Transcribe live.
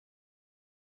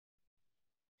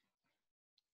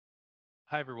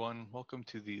Hi everyone, welcome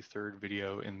to the third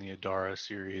video in the ADARA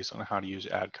series on how to use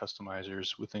ad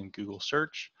customizers within Google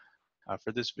Search.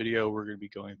 For this video, we're going to be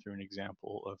going through an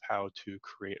example of how to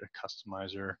create a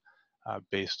customizer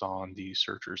based on the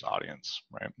searcher's audience,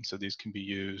 right? And so these can be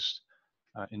used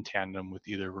in tandem with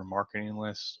either remarketing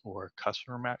lists or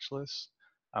customer match lists.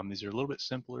 These are a little bit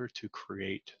simpler to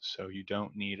create, so you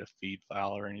don't need a feed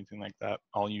file or anything like that.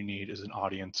 All you need is an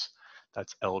audience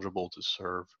that's eligible to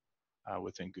serve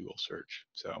within Google search.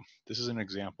 So this is an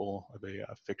example of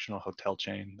a fictional hotel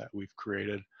chain that we've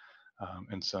created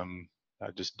and some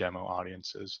just demo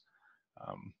audiences.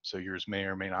 So yours may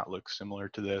or may not look similar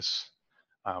to this,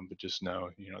 but just know,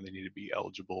 they need to be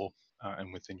eligible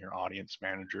and within your audience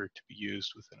manager to be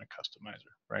used within a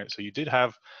customizer, right? So you did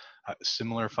have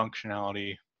similar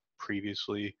functionality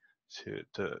previously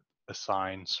to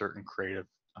assign certain creative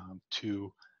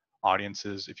to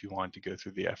audiences if you wanted to go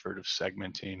through the effort of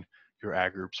segmenting your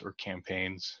ad groups or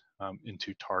campaigns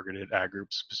into targeted ad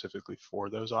groups specifically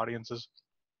for those audiences.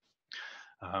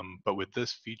 But with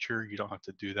this feature, you don't have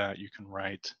to do that. You can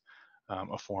write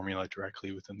a formula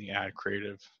directly within the ad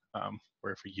creative,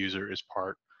 where if a user is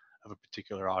part of a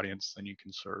particular audience, then you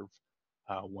can serve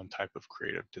one type of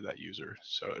creative to that user.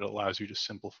 So it allows you to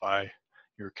simplify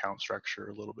your account structure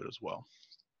a little bit as well.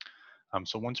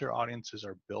 So once your audiences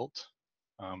are built,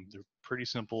 they're pretty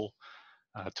simple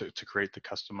to create the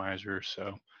customizer.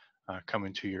 So come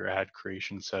into your ad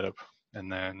creation setup and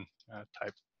then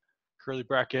type curly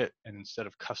bracket, and instead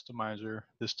of customizer,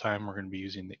 this time we're going to be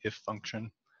using the if function.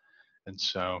 And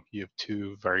so you have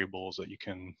two variables that you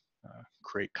can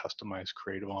create customized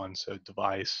creative on. So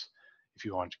device, if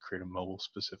you want to create a mobile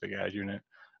specific ad unit,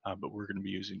 but we're going to be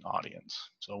using audience.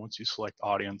 So once you select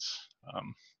audience,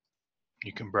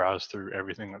 you can browse through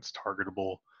everything that's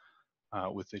targetable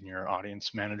within your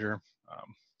audience manager.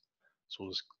 So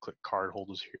we'll just click card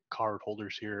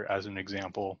holders here as an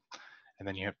example. And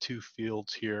then you have two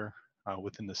fields here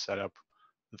within the setup.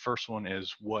 The first one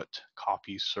is what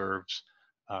copy serves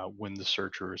when the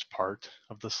searcher is part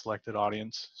of the selected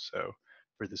audience. So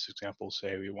for this example,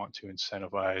 say we want to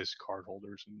incentivize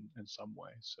cardholders in some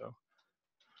way. So,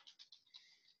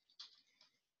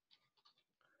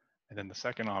 and then the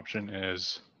second option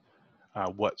is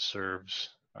what serves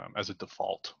as a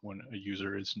default when a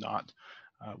user is not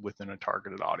within a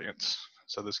targeted audience.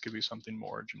 So this could be something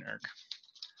more generic.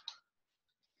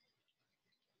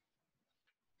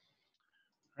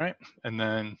 All right, and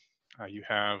then you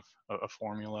have a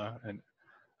formula, an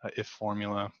if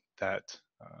formula that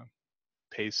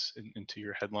pastes into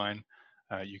your headline.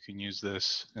 You can use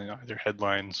this in either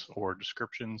headlines or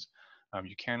descriptions.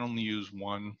 You can only use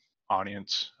one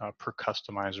audience per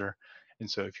customizer. And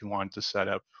so if you want to set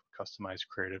up customized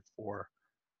creative for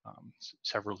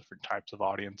several different types of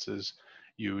audiences,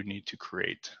 you would need to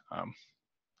create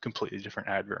completely different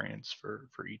ad variants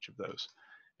for each of those.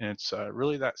 And it's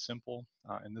really that simple.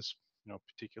 In this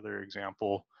particular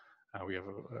example, we have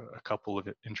a couple of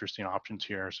interesting options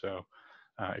here. So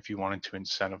if you wanted to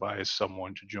incentivize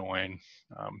someone to join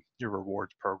your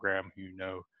rewards program who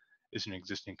is an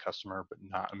existing customer but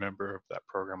not a member of that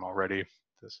program already,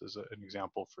 this is an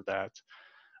example for that.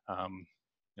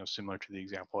 Similar to the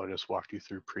example I just walked you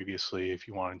through previously, if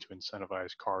you wanted to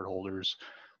incentivize cardholders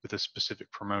with a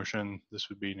specific promotion, this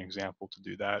would be an example to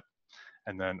do that.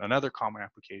 And then another common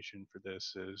application for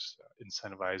this is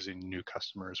incentivizing new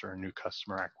customers or a new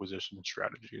customer acquisition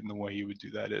strategy. And the way you would do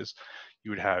that is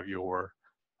you would have your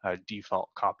default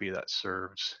copy that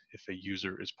serves if a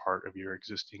user is part of your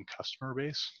existing customer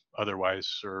base, otherwise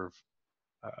serve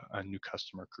a new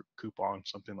customer coupon,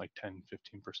 something like 10,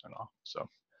 15% off. So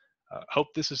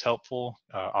hope this is helpful.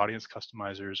 Audience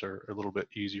customizers are a little bit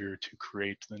easier to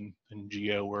create than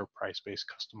geo or price-based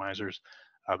customizers,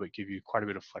 but give you quite a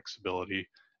bit of flexibility,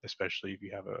 especially if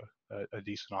you have a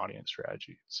decent audience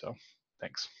strategy. So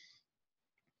thanks.